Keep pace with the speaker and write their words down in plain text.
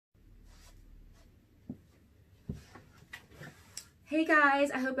Hey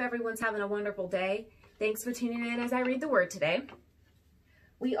guys, I hope everyone's having a wonderful day. Thanks for tuning in as I read the Word today.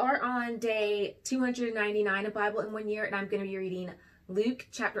 We are on day 299 of Bible in 1 year, and I'm going to be reading Luke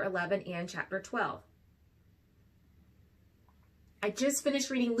chapter 11 and chapter 12. I just finished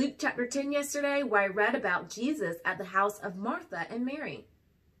reading Luke chapter 10 yesterday, where I read about Jesus at the house of Martha and Mary.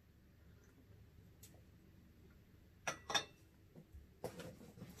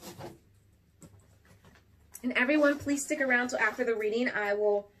 And everyone, please stick around till after the reading. I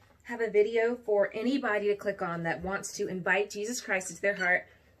will have a video for anybody to click on that wants to invite Jesus Christ into their heart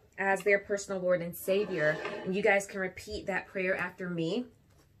as their personal Lord and Savior. And you guys can repeat that prayer after me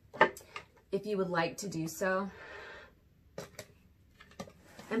if you would like to do so.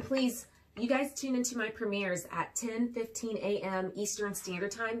 And please, you guys tune into my premieres at 10:15 a.m. Eastern Standard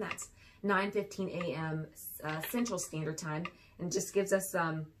Time. That's 9:15 a.m. Central Standard Time. And just gives us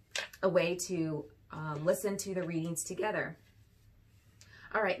a way to listen to the readings together.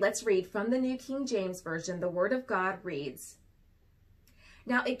 All right, let's read from the New King James Version. The Word of God reads,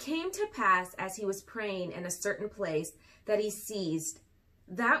 "Now it came to pass as he was praying in a certain place that he ceased.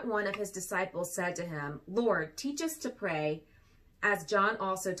 That one of his disciples said to him, 'Lord, teach us to pray, as John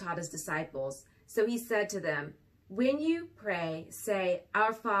also taught his disciples.' So he said to them, 'When you pray, say,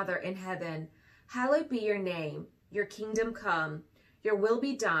 Our Father in heaven, hallowed be your name. Your kingdom come. Your will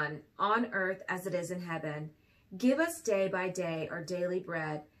be done on earth as it is in heaven. Give us day by day our daily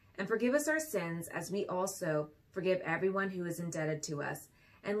bread, and forgive us our sins as we also forgive everyone who is indebted to us.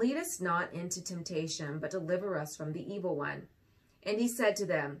 And lead us not into temptation, but deliver us from the evil one.' And he said to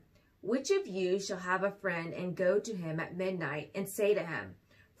them, 'Which of you shall have a friend and go to him at midnight and say to him,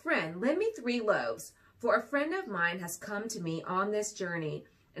 Friend, lend me 3 loaves, for a friend of mine has come to me on this journey,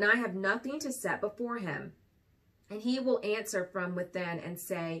 and I have nothing to set before him? And he will answer from within and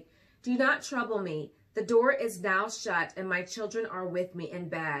say, Do not trouble me. The door is now shut, and my children are with me in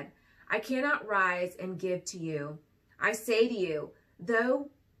bed. I cannot rise and give to you. I say to you, though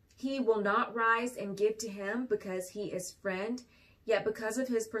he will not rise and give to him because he is friend, yet because of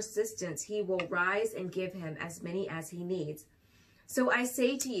his persistence he will rise and give him as many as he needs. So I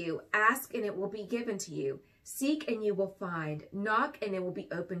say to you, ask and it will be given to you. Seek and you will find. Knock and it will be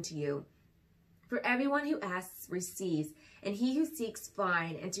opened to you. For everyone who asks receives, and he who seeks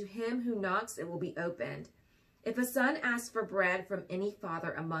finds, and to him who knocks it will be opened. If a son asks for bread from any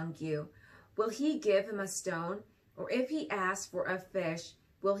father among you, will he give him a stone? Or if he asks for a fish,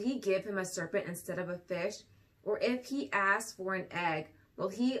 will he give him a serpent instead of a fish? Or if he asks for an egg, will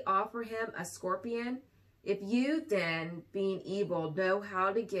he offer him a scorpion? If you then, being evil, know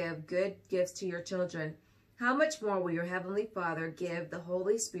how to give good gifts to your children, how much more will your heavenly Father give the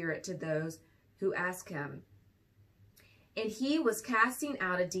Holy Spirit to those who ask him? And he was casting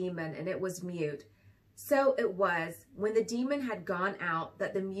out a demon, and it was mute. So it was, when the demon had gone out,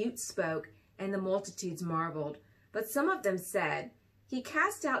 that the mute spoke, and the multitudes marveled. But some of them said, He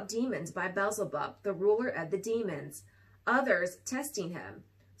cast out demons by Beelzebub, the ruler of the demons. Others, testing him,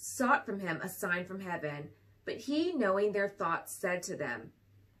 sought from him a sign from heaven. But he, knowing their thoughts, said to them,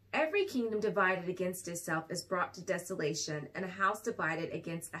 Every kingdom divided against itself is brought to desolation, and a house divided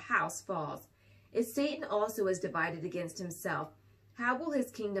against a house falls. If Satan also is divided against himself, how will his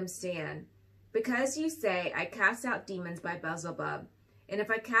kingdom stand? Because you say, I cast out demons by Beelzebub. And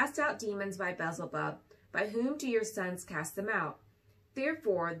if I cast out demons by Beelzebub, by whom do your sons cast them out?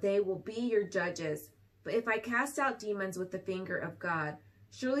 Therefore they will be your judges. But if I cast out demons with the finger of God,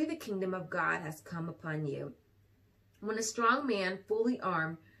 surely the kingdom of God has come upon you. When a strong man, fully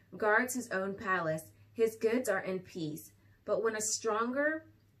armed, guards his own palace, his goods are in peace. But when a stronger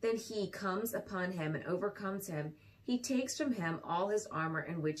than he comes upon him and overcomes him, he takes from him all his armor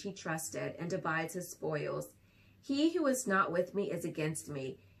in which he trusted, and divides his spoils. He who is not with me is against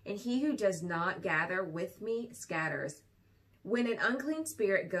me, and he who does not gather with me scatters. When an unclean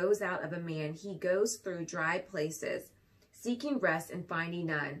spirit goes out of a man, he goes through dry places, seeking rest and finding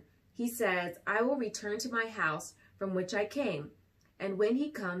none. He says, I will return to my house from which I came. And when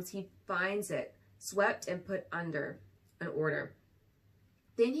he comes, he finds it swept and put under an order.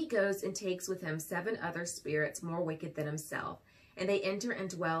 Then he goes and takes with him 7 other spirits more wicked than himself, and they enter and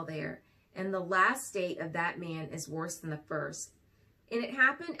dwell there. And the last state of that man is worse than the first. And it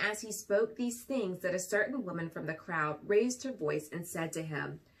happened as he spoke these things that a certain woman from the crowd raised her voice and said to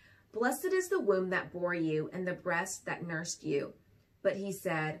him, Blessed is the womb that bore you, and the breast that nursed you. But he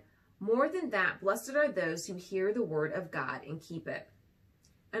said, More than that, blessed are those who hear the word of God and keep it.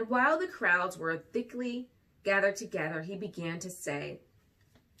 And while the crowds were thickly gathered together, he began to say,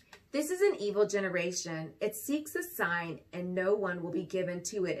 This is an evil generation. It seeks a sign, and no one will be given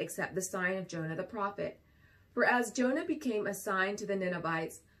to it except the sign of Jonah the prophet. For as Jonah became a sign to the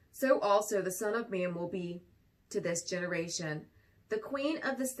Ninevites, so also the Son of Man will be to this generation. The queen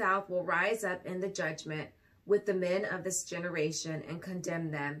of the south will rise up in the judgment with the men of this generation and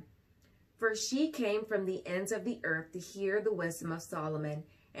condemn them. For she came from the ends of the earth to hear the wisdom of Solomon,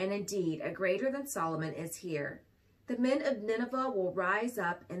 and indeed a greater than Solomon is here. The men of Nineveh will rise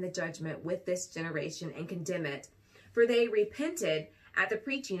up in the judgment with this generation and condemn it, for they repented at the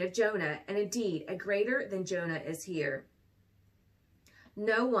preaching of Jonah, and indeed a greater than Jonah is here.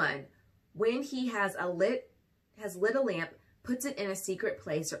 No one, when he has lit a lamp, puts it in a secret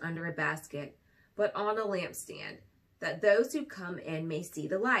place or under a basket, but on a lampstand, that those who come in may see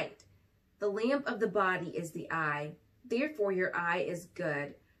the light. The lamp of the body is the eye. Therefore your eye is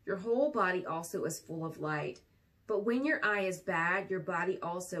good. Your whole body also is full of light. But when your eye is bad, your body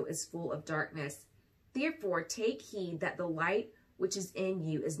also is full of darkness. Therefore take heed that the light which is in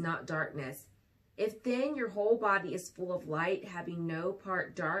you is not darkness. If then your whole body is full of light, having no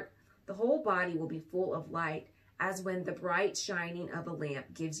part dark, the whole body will be full of light, as when the bright shining of a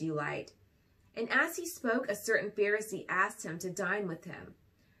lamp gives you light. And as he spoke, a certain Pharisee asked him to dine with him.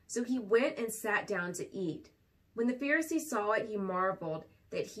 So he went and sat down to eat. When the Pharisee saw it, he marveled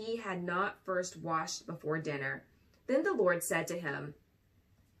that he had not first washed before dinner. Then the Lord said to him,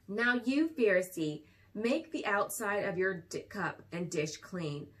 Now you, Pharisee, make the outside of your cup and dish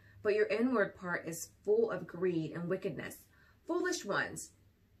clean, but your inward part is full of greed and wickedness. Foolish ones,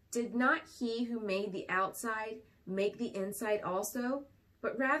 did not he who made the outside make the inside also?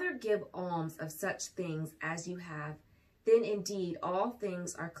 But rather give alms of such things as you have. Then indeed all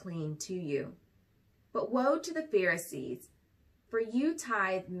things are clean to you. But woe to the Pharisees, for you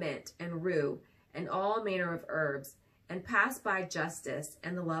tithe mint and rue and all manner of herbs, and pass by justice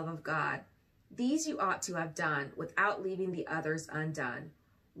and the love of God. These you ought to have done without leaving the others undone.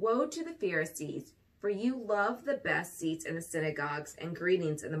 Woe to the Pharisees, for you love the best seats in the synagogues and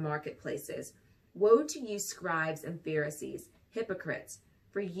greetings in the marketplaces. Woe to you, scribes and Pharisees, hypocrites,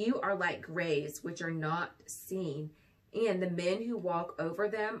 for you are like graves which are not seen, and the men who walk over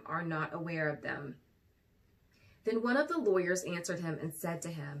them are not aware of them. Then one of the lawyers answered him and said to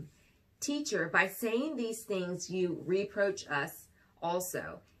him, Teacher, by saying these things you reproach us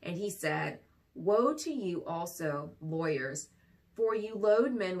also. And he said, Woe to you also, lawyers, for you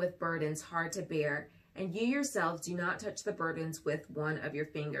load men with burdens hard to bear, and you yourselves do not touch the burdens with one of your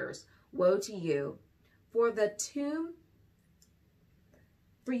fingers. Woe to you! For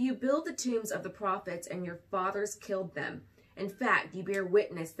you build the tombs of the prophets, and your fathers killed them. In fact, you bear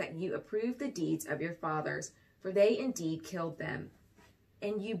witness that you approve the deeds of your fathers, for they indeed killed them.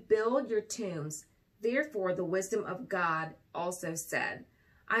 And you build your tombs. Therefore the wisdom of God also said,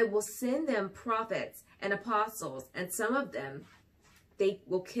 I will send them prophets and apostles, and some of them they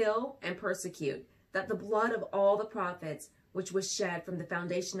will kill and persecute, that the blood of all the prophets which was shed from the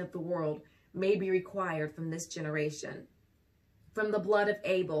foundation of the world may be required from this generation. From the blood of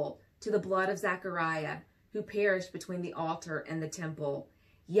Abel to the blood of Zechariah, who perished between the altar and the temple.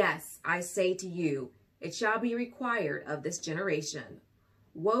 Yes, I say to you, it shall be required of this generation.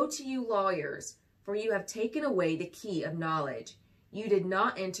 Woe to you, lawyers, for you have taken away the key of knowledge. You did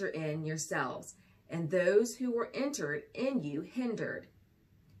not enter in yourselves, and those who were entered in you hindered.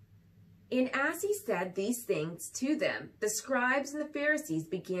 And as he said these things to them, the scribes and the Pharisees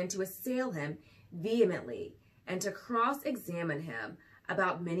began to assail him vehemently and to cross-examine him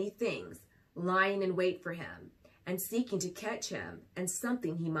about many things, lying in wait for him and seeking to catch him and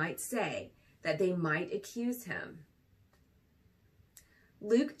something he might say, that they might accuse him.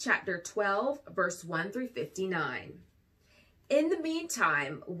 Luke chapter 12, verse 1 through 59. In the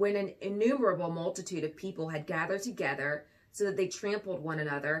meantime, when an innumerable multitude of people had gathered together so that they trampled one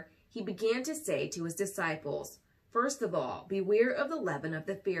another, he began to say to his disciples, First of all, beware of the leaven of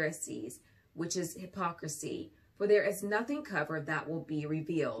the Pharisees, which is hypocrisy. For there is nothing covered that will be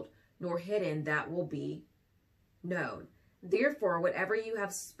revealed, nor hidden that will be known. Therefore, whatever you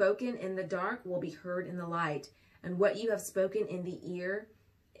have spoken in the dark will be heard in the light, and what you have spoken in the ear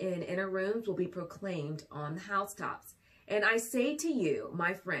in inner rooms will be proclaimed on the housetops. And I say to you,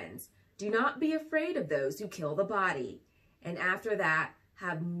 my friends, do not be afraid of those who kill the body, and after that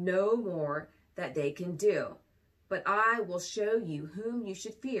have no more that they can do. But I will show you whom you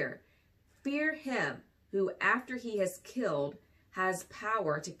should fear. Fear him who, after he has killed, has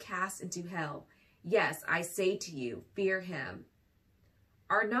power to cast into hell. Yes, I say to you, fear him.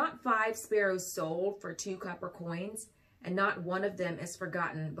 Are not 5 sparrows sold for 2 copper coins, and not one of them is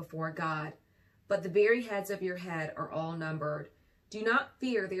forgotten before God? But the very hairs of your head are all numbered. Do not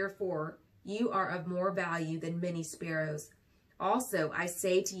fear, therefore, you are of more value than many sparrows. Also, I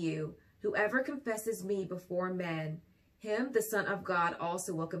say to you, Whoever confesses me before men, him the Son of God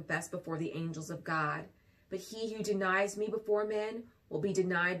also will confess before the angels of God. But he who denies me before men will be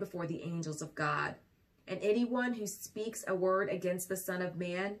denied before the angels of God. And anyone who speaks a word against the Son of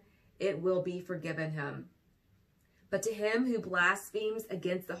Man, it will be forgiven him. But to him who blasphemes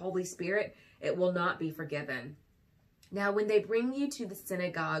against the Holy Spirit, it will not be forgiven. Now when they bring you to the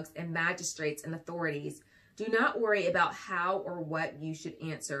synagogues and magistrates and authorities, do not worry about how or what you should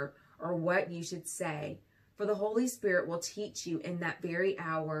answer or what you should say, for the Holy Spirit will teach you in that very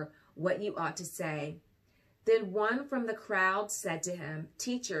hour what you ought to say. Then one from the crowd said to him,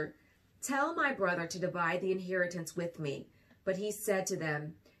 Teacher, tell my brother to divide the inheritance with me. But he said to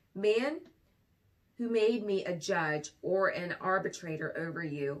them, Man, who made me a judge or an arbitrator over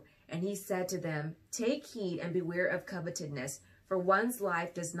you? And he said to them, Take heed and beware of covetousness, for one's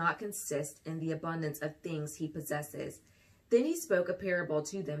life does not consist in the abundance of things he possesses. Then he spoke a parable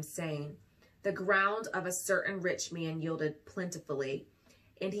to them, saying, The ground of a certain rich man yielded plentifully.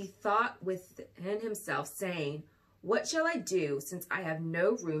 And he thought within himself, saying, What shall I do, since I have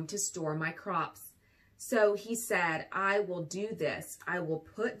no room to store my crops? So he said, I will do this. I will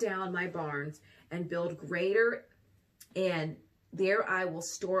put down my barns and build greater, and there I will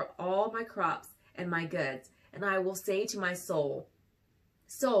store all my crops and my goods. And I will say to my soul,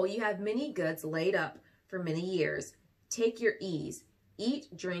 Soul, you have many goods laid up for many years. Take your ease,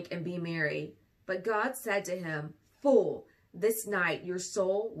 eat, drink, and be merry. But God said to him, Fool, this night your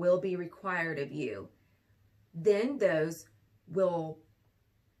soul will be required of you. Then those will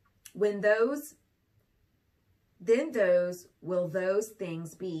those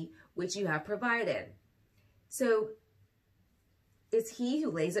things be which you have provided. So is he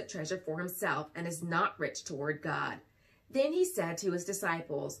who lays up treasure for himself and is not rich toward God. Then he said to his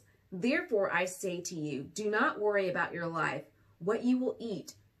disciples, Therefore I say to you, do not worry about your life, what you will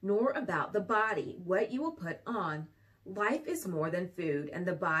eat, nor about the body, what you will put on. Life is more than food, and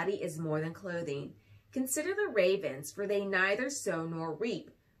the body is more than clothing. Consider the ravens, for they neither sow nor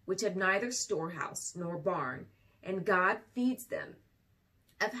reap, which have neither storehouse nor barn, and God feeds them.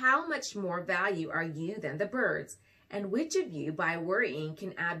 Of how much more value are you than the birds? And which of you, by worrying,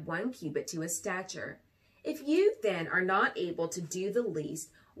 can add 1 cubit to his stature? If you then are not able to do the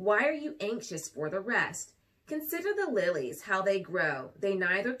least, why are you anxious for the rest? Consider the lilies, how they grow. They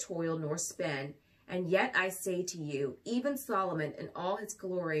neither toil nor spin. And yet I say to you, even Solomon in all his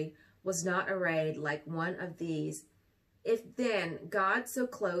glory was not arrayed like one of these. If then God so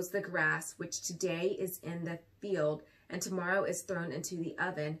clothes the grass, which today is in the field and tomorrow is thrown into the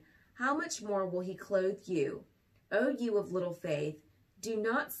oven, how much more will he clothe you? O you of little faith, do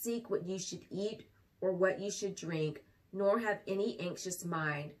not seek what you should eat or what you should drink, nor have any anxious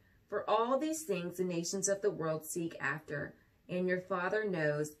mind. For all these things the nations of the world seek after, and your Father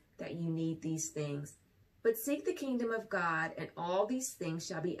knows that you need these things. But seek the kingdom of God, and all these things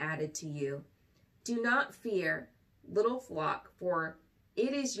shall be added to you. Do not fear, little flock, for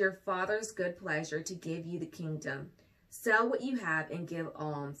it is your Father's good pleasure to give you the kingdom. Sell what you have and give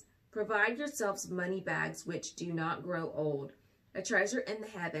alms. Provide yourselves money bags which do not grow old, a treasure in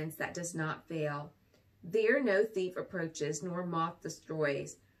the heavens that does not fail. There no thief approaches, nor moth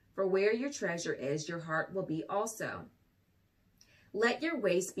destroys. For where your treasure is, your heart will be also. Let your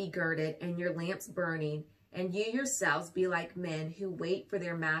waist be girded and your lamps burning, and you yourselves be like men who wait for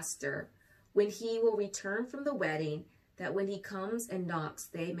their master, when he will return from the wedding, that when he comes and knocks,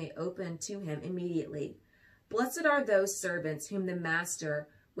 they may open to him immediately. Blessed are those servants whom the master,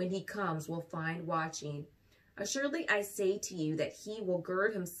 when he comes, will find watching. Assuredly I say to you that he will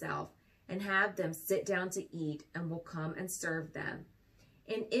gird himself and have them sit down to eat, and will come and serve them.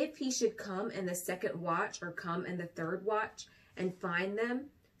 And if he should come in the second watch or come in the third watch and find them,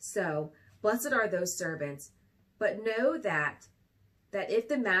 so blessed are those servants. But know that if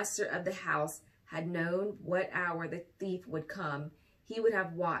the master of the house had known what hour the thief would come, he would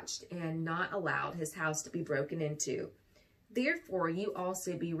have watched and not allowed his house to be broken into. Therefore you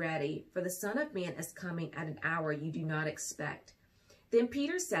also be ready, for the Son of Man is coming at an hour you do not expect. Then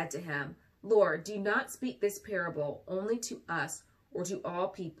Peter said to him, Lord, do not speak this parable only to us or to all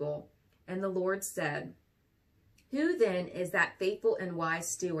people. And the Lord said, Who then is that faithful and wise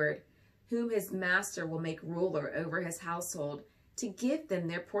steward, whom his master will make ruler over his household, to give them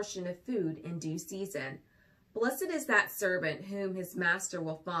their portion of food in due season? Blessed is that servant whom his master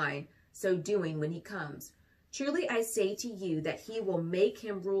will find so doing when he comes. Truly I say to you that he will make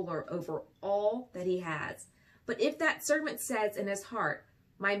him ruler over all that he has. But if that servant says in his heart,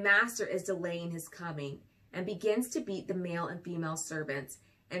 My master is delaying his coming, and begins to beat the male and female servants,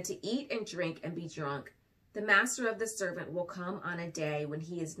 and to eat and drink and be drunk, The master of the servant will come on a day when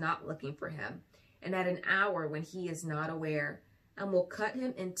he is not looking for him, and at an hour when he is not aware, and will cut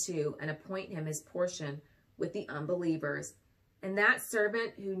him in two and appoint him his portion with the unbelievers. And that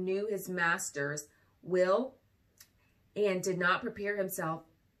servant who knew his master's will and did not prepare himself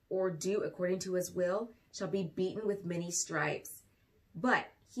or do according to his will shall be beaten with many stripes. But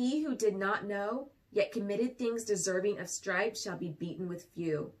he who did not know, yet committed things deserving of stripes, shall be beaten with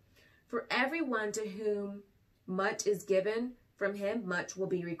few. For everyone to whom much is given, from him much will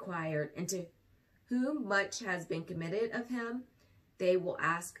be required, and to whom much has been committed of him, they will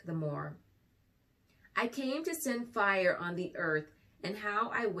ask the more. I came to send fire on the earth, and how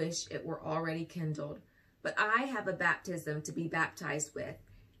I wish it were already kindled. But I have a baptism to be baptized with,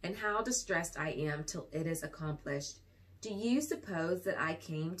 and how distressed I am till it is accomplished. Do you suppose that I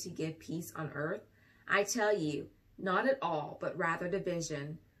came to give peace on earth? I tell you, not at all, but rather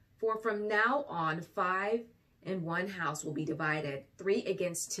division. For from now on 5 in one house will be divided, 3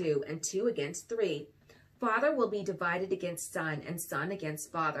 against 2, and 2 against 3. Father will be divided against son, and son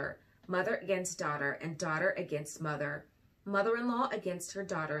against father, mother against daughter, and daughter against mother, mother-in-law against her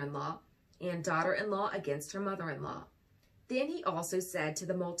daughter-in-law, and daughter-in-law against her mother-in-law. Then he also said to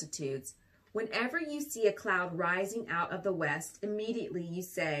the multitudes, whenever you see a cloud rising out of the west, immediately you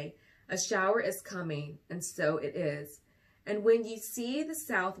say, a shower is coming, and so it is. And when you see the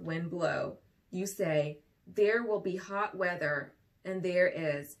south wind blow, you say, there will be hot weather, and there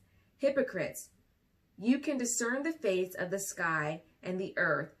is. Hypocrites, you can discern the face of the sky and the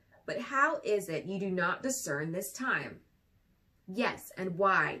earth, but how is it you do not discern this time? Yes, and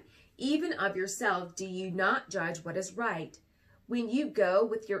why? Even of yourself do you not judge what is right? When you go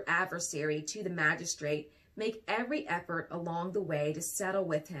with your adversary to the magistrate, make every effort along the way to settle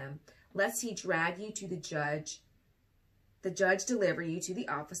with him, lest he drag you to the judge deliver you to the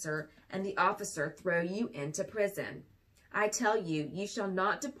officer, and the officer throw you into prison. I tell you, you shall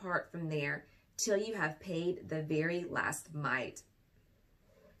not depart from there till you have paid the very last mite.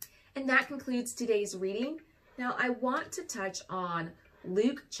 And that concludes today's reading. Now I want to touch on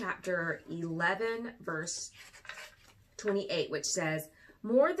Luke chapter 11, verse 28, which says,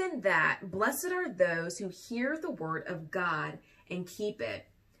 more than that, blessed are those who hear the word of God and keep it.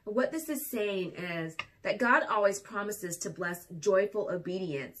 What this is saying is that God always promises to bless joyful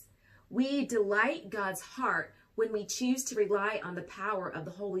obedience. We delight God's heart when we choose to rely on the power of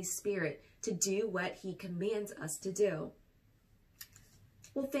the Holy Spirit to do what he commands us to do.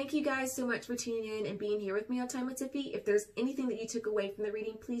 Well, thank you guys so much for tuning in and being here with me on Time with Tiffy. If there's anything that you took away from the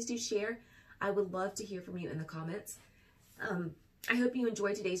reading, please do share. I would love to hear from you in the comments. I hope you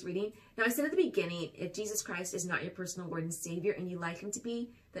enjoyed today's reading. Now, I said at the beginning, if Jesus Christ is not your personal Lord and Savior and you'd like him to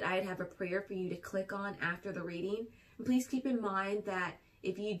be, that I'd have a prayer for you to click on after the reading. And please keep in mind that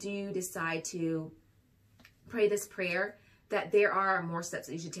if you do decide to pray this prayer, that there are more steps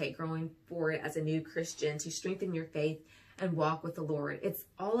that you should take growing forward as a new Christian to strengthen your faith and walk with the Lord. It's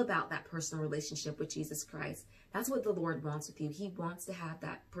all about that personal relationship with Jesus Christ. That's what the Lord wants with you. He wants to have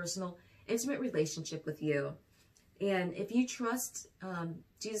that personal, intimate relationship with you. And if you trust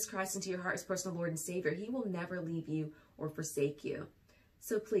Jesus Christ into your heart as personal Lord and Savior, he will never leave you or forsake you.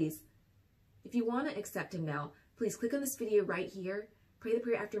 So please, if you want to accept him now, please click on this video right here, pray the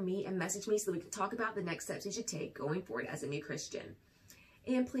prayer after me, and message me so we can talk about the next steps you should take going forward as a new Christian.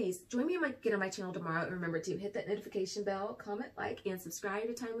 And please, join me again on my channel tomorrow. And remember to hit that notification bell, comment, like, and subscribe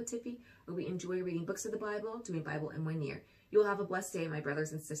to Time with Tiffy, where we enjoy reading books of the Bible, doing Bible in 1 year. You will have a blessed day, my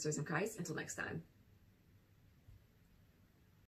brothers and sisters in Christ. Until next time.